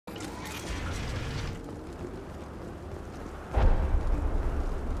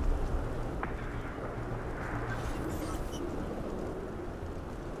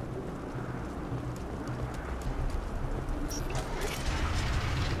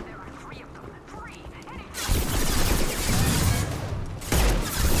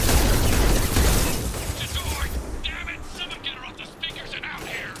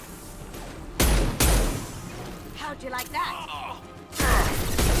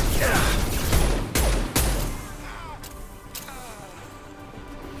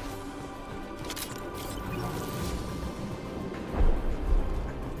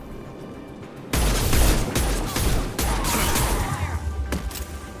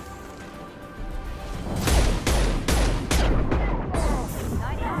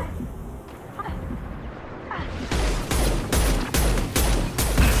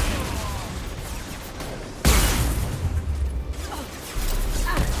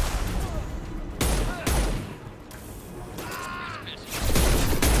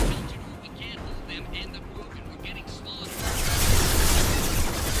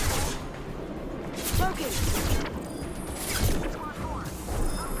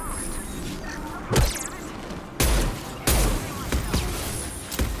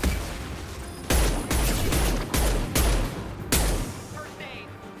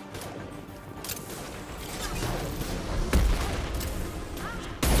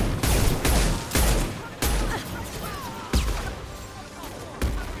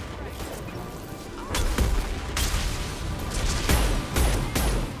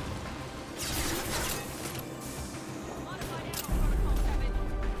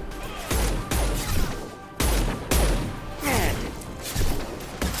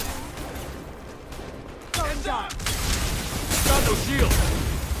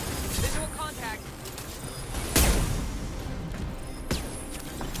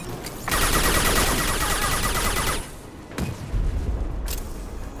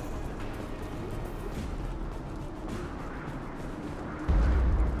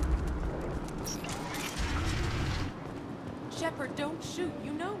Shoot,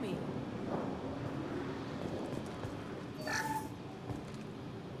 you know me.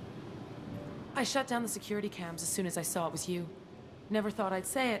 I shut down the security cams as soon as I saw it was you. Never thought I'd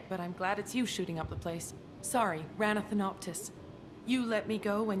say it, but I'm glad it's you shooting up the place. Sorry, Ranathanoptis. You let me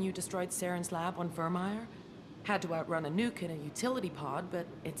go when you destroyed Saren's lab on Vermeer. Had to outrun a nuke in a utility pod, but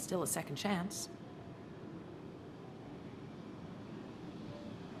it's still a second chance.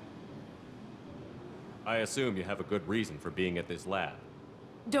 I assume you have a good reason for being at this lab.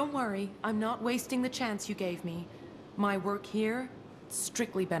 Don't worry, I'm not wasting the chance you gave me. My work here,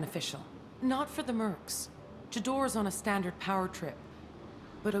 strictly beneficial. Not for the mercs. Jador's on a standard power trip.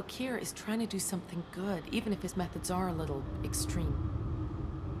 But Okeer is trying to do something good, even if his methods are a little extreme.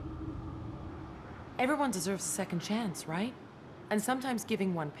 Everyone deserves a second chance, right? And sometimes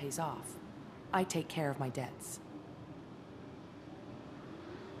giving one pays off. I take care of my debts.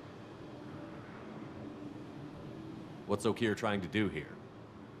 What's Okeer trying to do here?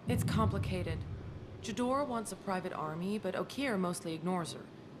 It's complicated. Jador wants a private army, but Okeer mostly ignores her.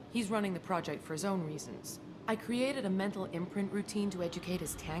 He's running the project for his own reasons. I created a mental imprint routine to educate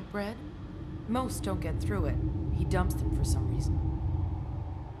his tank bred. Most don't get through it. He dumps them for some reason.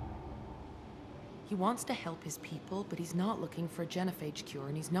 He wants to help his people, but he's not looking for a genophage cure,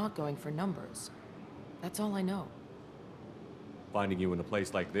 and he's not going for numbers. That's all I know. Finding you in a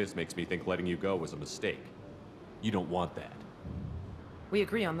place like this makes me think letting you go was a mistake. You don't want that. We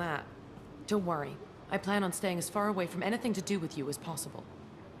agree on that. Don't worry. I plan on staying as far away from anything to do with you as possible.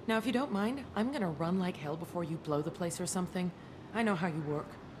 Now, if you don't mind, I'm gonna run like hell before you blow the place or something. I know how you work.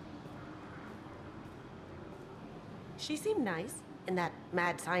 She seemed nice, in that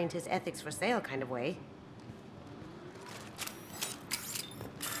mad scientist ethics for sale kind of way.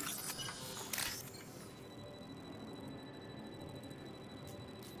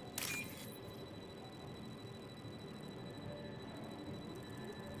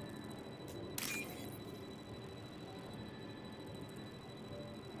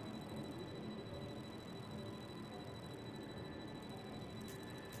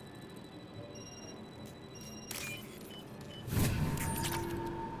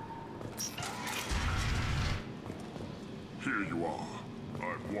 Here you are.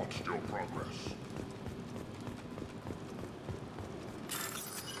 I've watched your progress.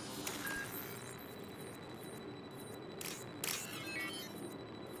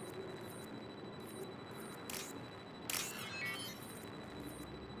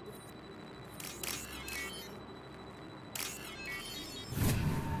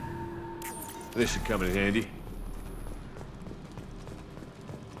 This should come in handy.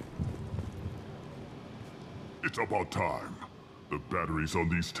 It's about time. The batteries on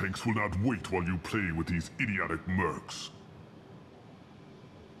these tanks will not wait while you play with these idiotic mercs.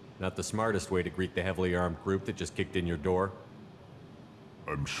 Not the smartest way to greet the heavily armed group that just kicked in your door.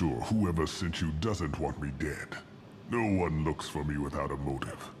 I'm sure whoever sent you doesn't want me dead. No one looks for me without a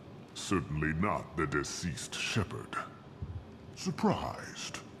motive. Certainly not the deceased Shepard.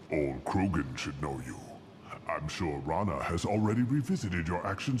 Surprised. All Krogan should know you. I'm sure Rana has already revisited your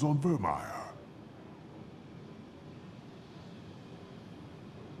actions on Vermeer.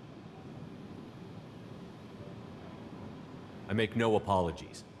 I make no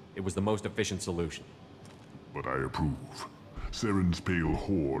apologies. It was the most efficient solution. But I approve. Saren's pale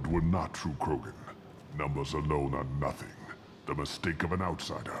horde were not true Krogan. Numbers alone are nothing. The mistake of an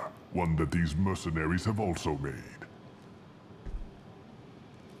outsider. One that these mercenaries have also made.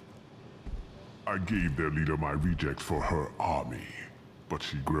 I gave their leader my rejects for her army. But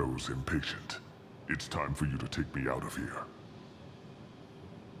she grows impatient. It's time for you to take me out of here.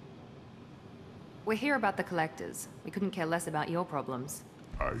 We're here about the Collectors. We couldn't care less about your problems.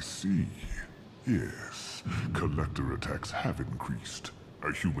 I see. Yes, collector attacks have increased.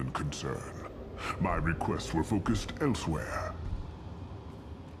 A human concern. My requests were focused elsewhere.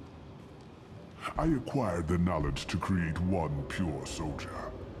 I acquired the knowledge to create one pure soldier.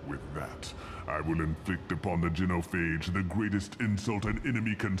 With that, I will inflict upon the genophage the greatest insult an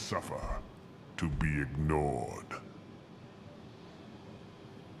enemy can suffer. To be ignored.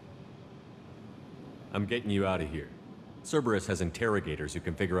 I'm getting you out of here. Cerberus has interrogators who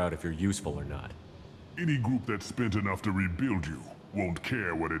can figure out if you're useful or not. Any group that's spent enough to rebuild you won't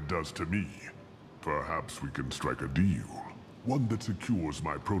care what it does to me. Perhaps we can strike a deal. One that secures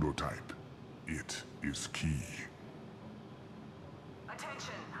my prototype. It is key.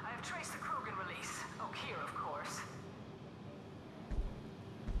 Attention, I have traced the Krogan release. Okeer, of course.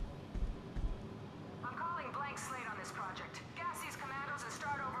 I'm calling blank slate on this project. Gas these commandos and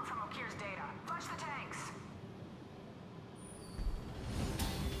start over from Okeer's data. Flush the tanks.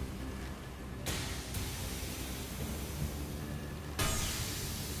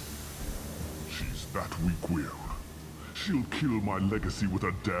 That weak will. She'll kill my legacy with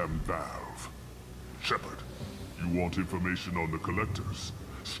a damn valve. Shepard, you want information on the Collectors?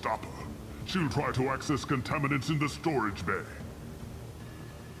 Stop her. She'll try to access contaminants in the storage bay.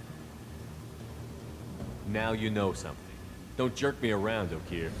 Now you know something. Don't jerk me around,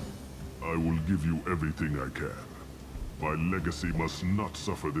 Okeer. I will give you everything I can. My legacy must not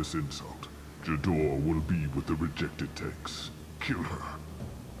suffer this insult. Jador will be with the rejected tanks. Kill her.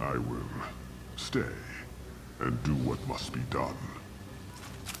 I will stay and do what must be done.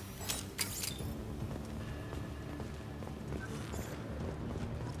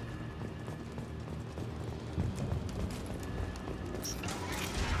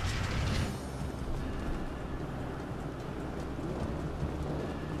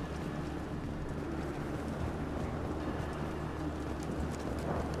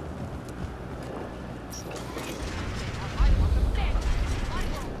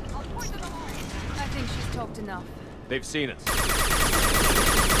 I think she's talked enough. They've seen us.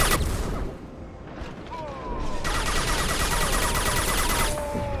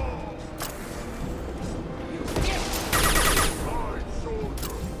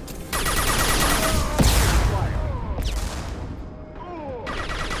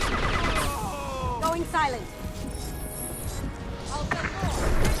 Going silent.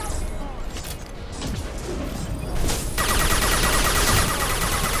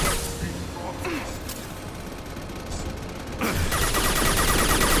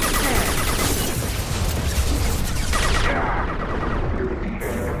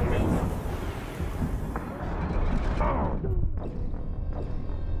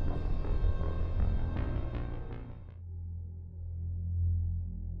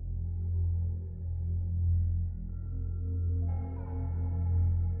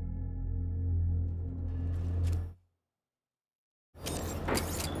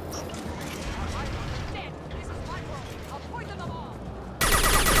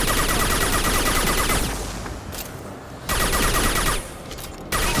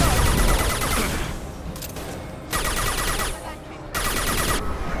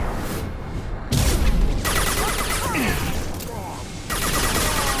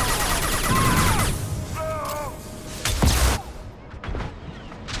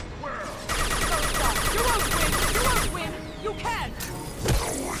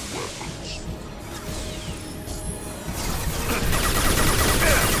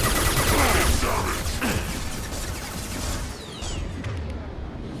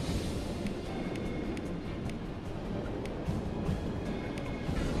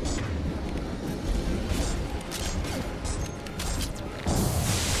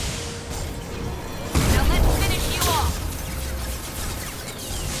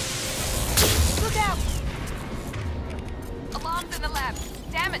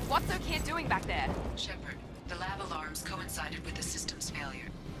 What's Okeer doing back there? Shepard, the lab alarms coincided with the system's failure.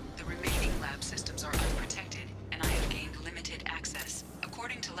 The remaining lab systems are unprotected, and I have gained limited access.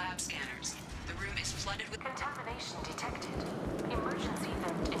 According to lab scanners, the room is flooded with Contamination detected. Emergency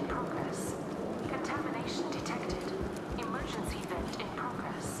vent in progress. Contamination detected. Emergency vent in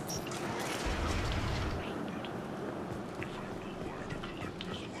progress.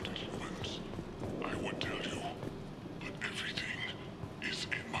 I would tell you, but everything is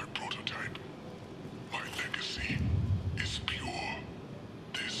in my prototype. My legacy is pure.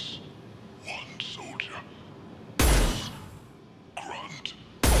 This one soldier. This grunt.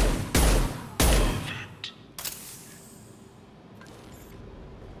 Perfect.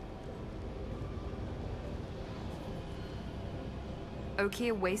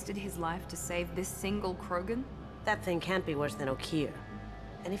 Okeer wasted his life to save this single Krogan? That thing can't be worse than Okeer.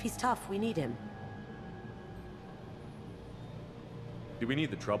 And if he's tough, we need him. Do we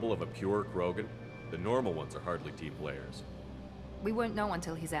need the trouble of a pure Krogan? The normal ones are hardly team players. We won't know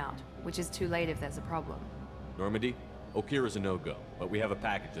until he's out, which is too late if there's a problem. Normandy, Okeer is a no-go, but we have a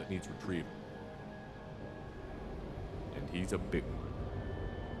package that needs retrieval. And he's a big one.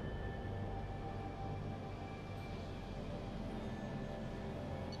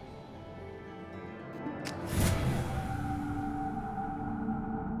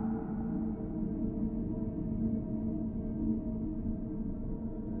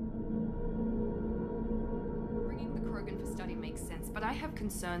 Bringing the Krogan for study makes sense, but I have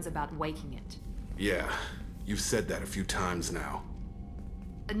concerns about waking it. Yeah, you've said that a few times now.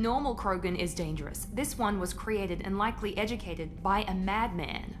 A normal Krogan is dangerous. This one was created and likely educated by a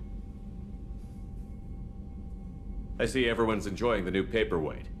madman. I see everyone's enjoying the new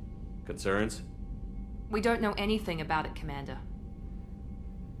paperweight. Concerns? We don't know anything about it, Commander.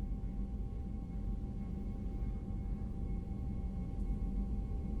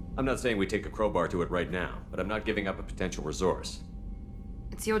 I'm not saying we take a crowbar to it right now, but I'm not giving up a potential resource.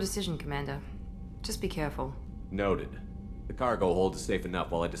 It's your decision, Commander. Just be careful. Noted. The cargo hold is safe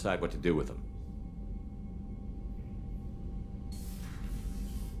enough while I decide what to do with them.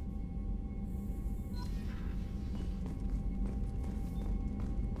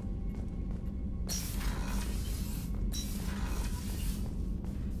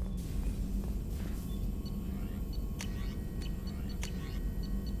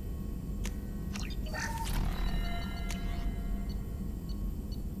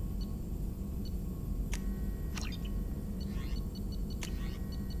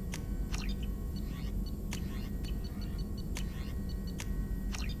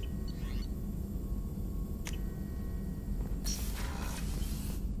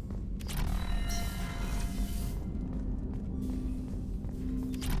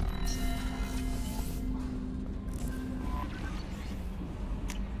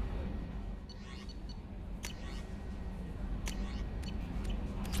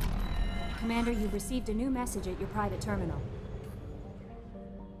 Commander, you've received a new message at your private terminal.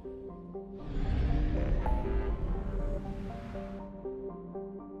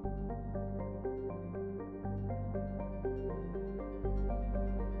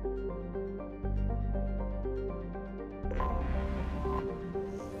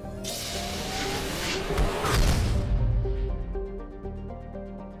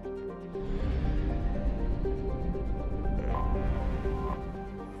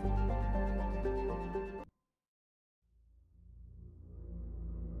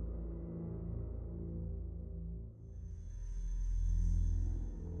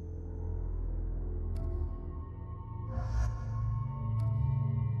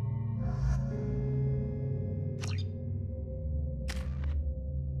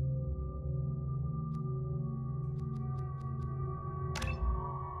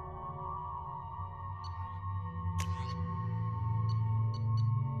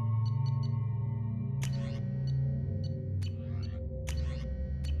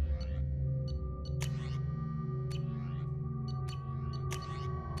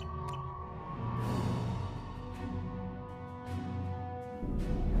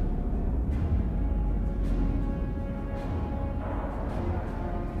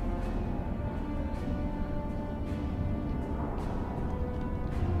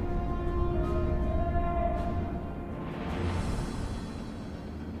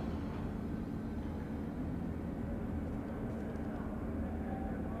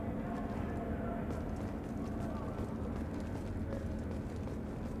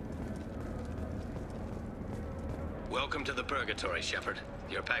 Welcome to the Purgatory, Shepard.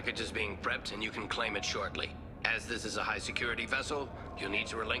 Your package is being prepped and you can claim it shortly. As this is a high-security vessel, you'll need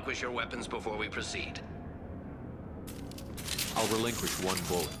to relinquish your weapons before we proceed. I'll relinquish one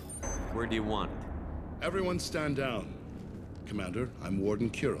bullet. Where do you want it? Everyone stand down. Commander, I'm Warden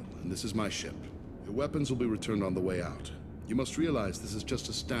Kirill, and this is my ship. Your weapons will be returned on the way out. You must realize this is just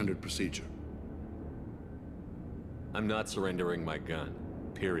a standard procedure. I'm not surrendering my gun.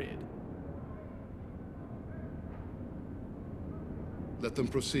 Period. Let them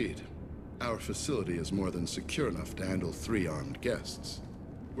proceed. Our facility is more than secure enough to handle 3 armed guests.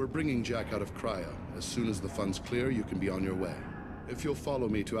 We're bringing Jack out of cryo. As soon as the funds clear, you can be on your way. If you'll follow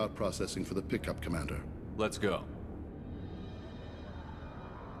me to out-processing for the pickup, Commander. Let's go.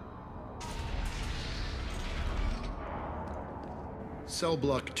 Cell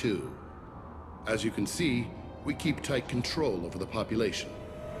Block 2. As you can see, we keep tight control over the population.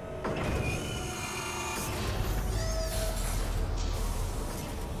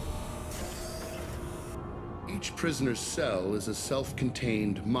 Each prisoner's cell is a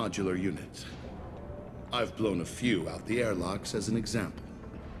self-contained modular unit. I've blown a few out the airlocks as an example.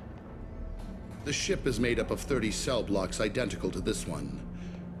 The ship is made up of 30 cell blocks identical to this one.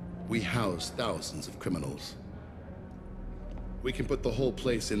 We house thousands of criminals. We can put the whole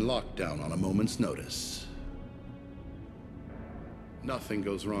place in lockdown on a moment's notice. Nothing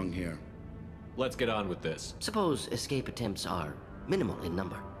goes wrong here. Let's get on with this. Suppose escape attempts are minimal in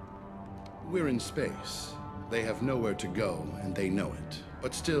number. We're in space. They have nowhere to go, and they know it.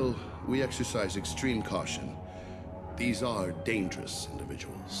 But still, we exercise extreme caution. These are dangerous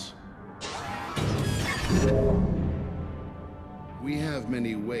individuals. We have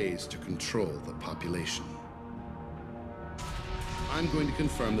many ways to control the population. I'm going to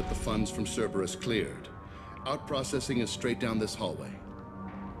confirm that the funds from Cerberus cleared. Out-processing is straight down this hallway.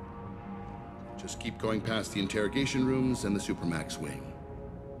 Just keep going past the interrogation rooms and the Supermax wing.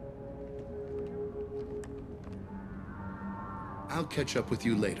 I'll catch up with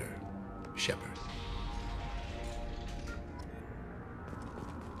you later, Shepard.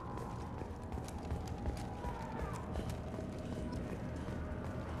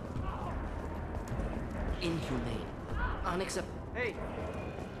 inhumane. Unacceptable. Hey!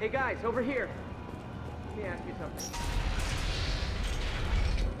 Hey guys, over here! Let me ask you something.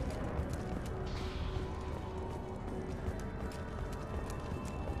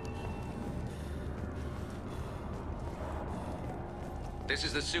 This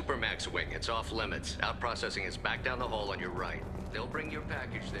is the Supermax wing. It's off limits. Out processing is back down the hall on your right. They'll bring your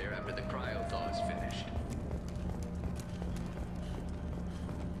package there after the cryo-thaw is finished.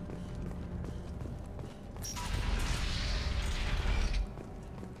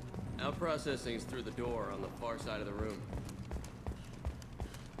 Out processing is through the door on the far side of the room.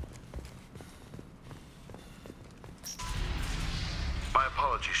 My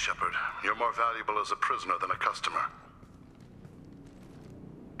apologies, Shepard. You're more valuable as a prisoner than a customer.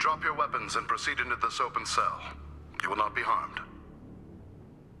 Drop your weapons and proceed into this open cell. You will not be harmed.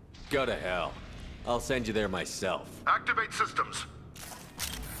 Go to hell. I'll send you there myself. Activate systems.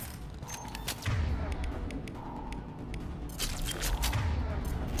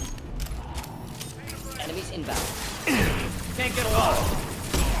 Enemies inbound. Can't get along.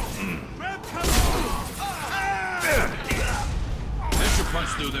 Pressure punch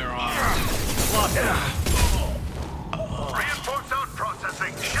through their arm. Reinforce out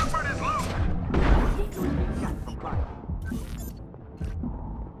processing. Shepard is loose.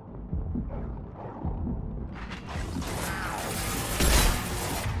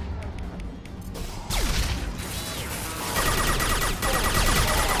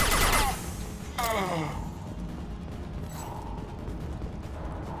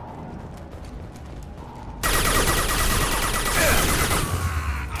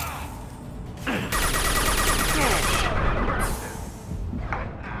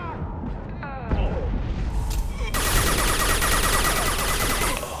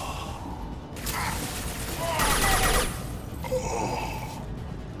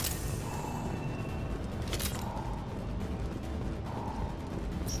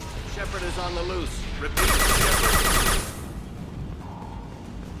 Shepard is on the loose. Repeat, Shepard.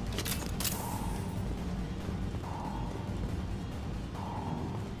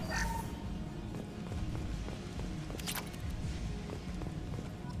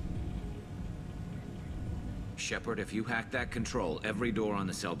 Shepard, if you hack that control, every door on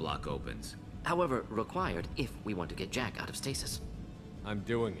the cell block opens. However, required if we want to get Jack out of stasis. I'm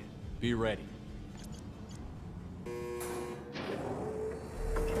doing it. Be ready.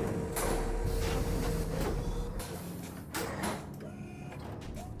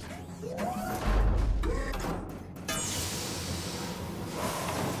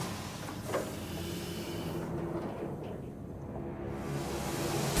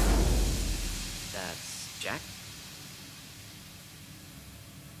 That's Jack?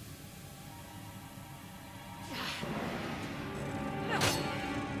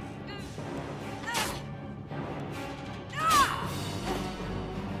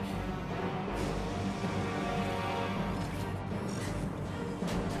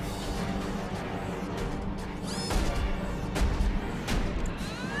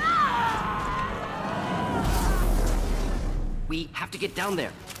 We have to get down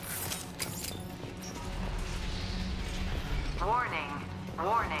there. Warning.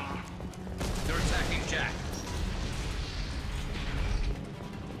 Warning. They're attacking Jack.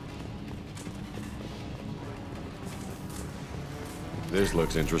 This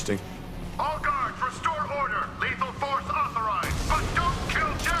looks interesting. All guards, restore order. Lethal force authorized. But don't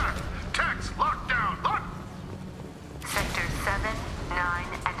kill Jack. Tex, lockdown. Lock. Sectors 7, 9,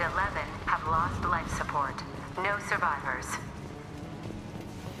 and 11 have lost life support. No survivors.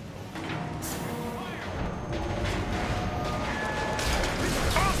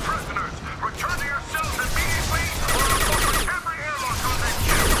 All prisoners, return to your cells immediately or I'll open every airlock on that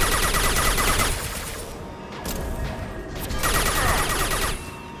ship.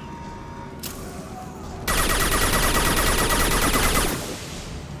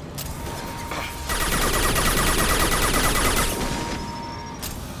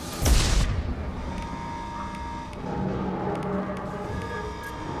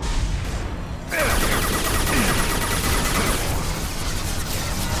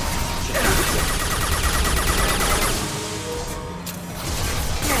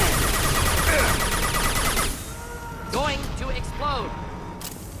 Going to explode!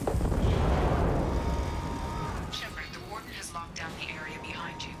 Shepard, the Warden has locked down the area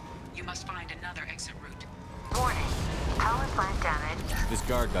behind you. You must find another exit route. Warning. Power plant damage. This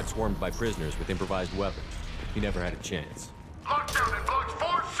guard got swarmed by prisoners with improvised weapons. He never had a chance. Lockdown in blocks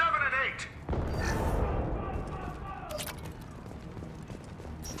 4, 7, and 8.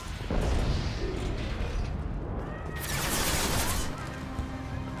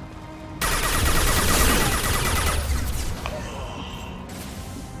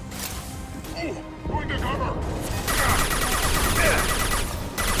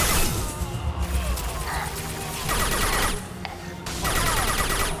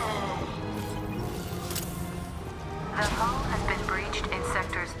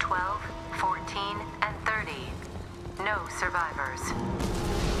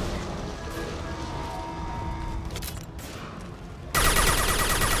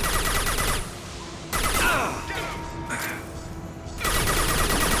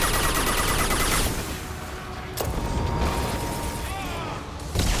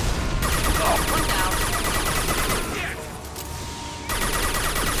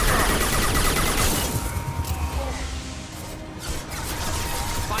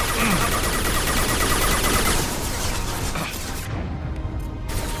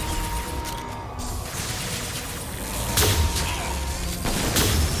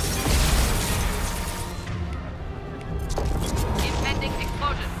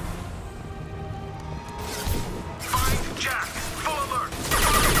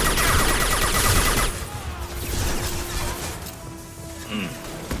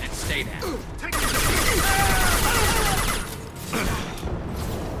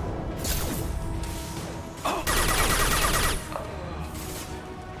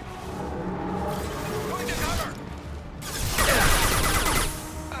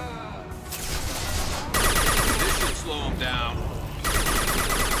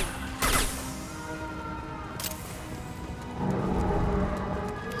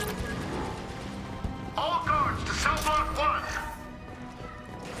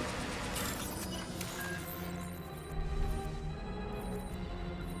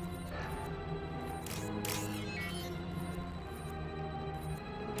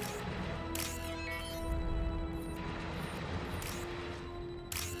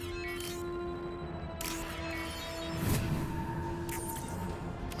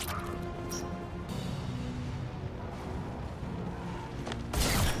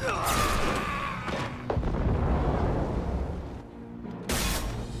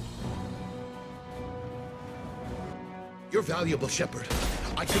 You're valuable, Shepard.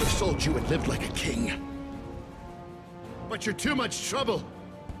 I could have sold you and lived like a king. But you're too much trouble.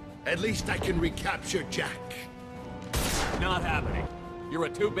 At least I can recapture Jack. Not happening. You're a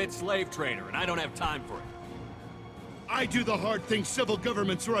two-bit slave trader, and I don't have time for it. I do the hard things civil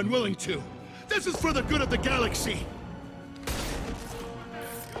governments are unwilling to. This is for the good of the galaxy.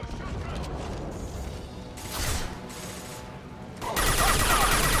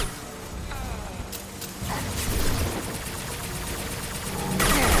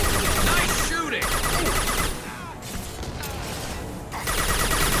 Nice shooting!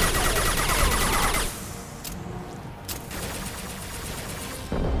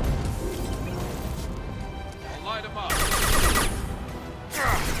 Light him up.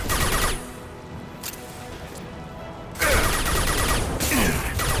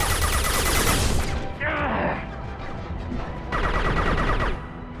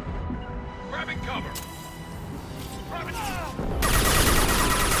 Grabbing cover.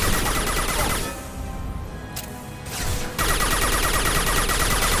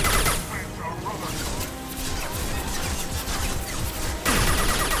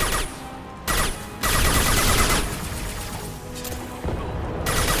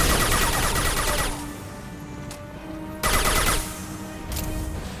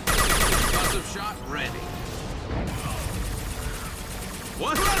 Explosive shot ready.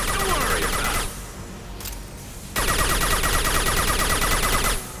 What's left to worry about?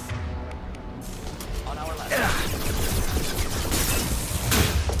 On our left.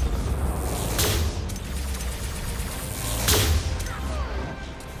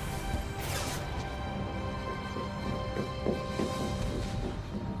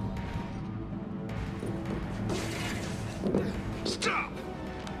 Stop!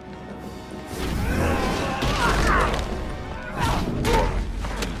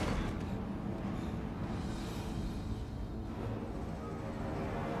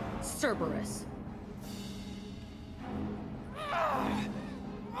 Cerberus.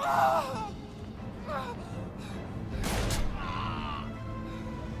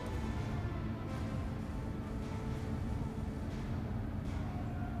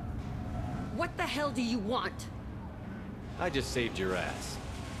 What the hell do you want? I just saved your ass.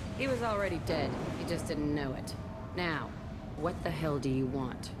 He was already dead. You just didn't know it. Now, what the hell do you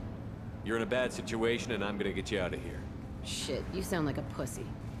want? You're in a bad situation, and I'm gonna get you out of here. Shit, you sound like a pussy.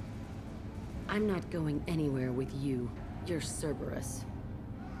 I'm not going anywhere with you. You're Cerberus.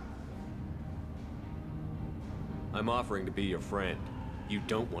 I'm offering to be your friend. You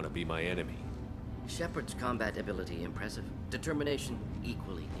don't want to be my enemy. Shepard's combat ability impressive. Determination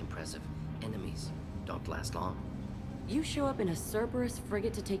equally impressive. Enemies don't last long. You show up in a Cerberus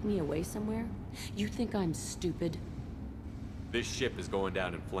frigate to take me away somewhere? You think I'm stupid? This ship is going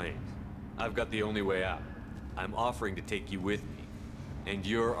down in flames. I've got the only way out. I'm offering to take you with me. And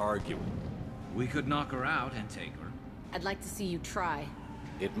you're arguing. We could knock her out and take her. I'd like to see you try.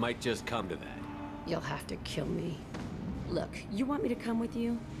 It might just come to that. You'll have to kill me. Look, you want me to come with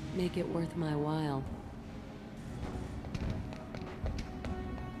you? Make it worth my while.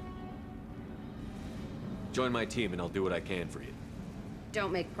 Join my team and I'll do what I can for you.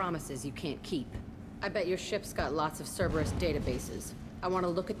 Don't make promises you can't keep. I bet your ship's got lots of Cerberus databases. I want to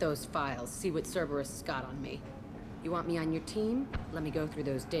look at those files, see what Cerberus has got on me. You want me on your team? Let me go through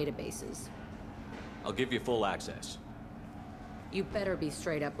those databases. I'll give you full access. You better be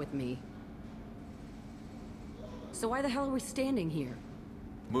straight up with me. So why the hell are we standing here?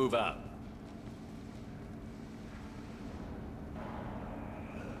 Move out.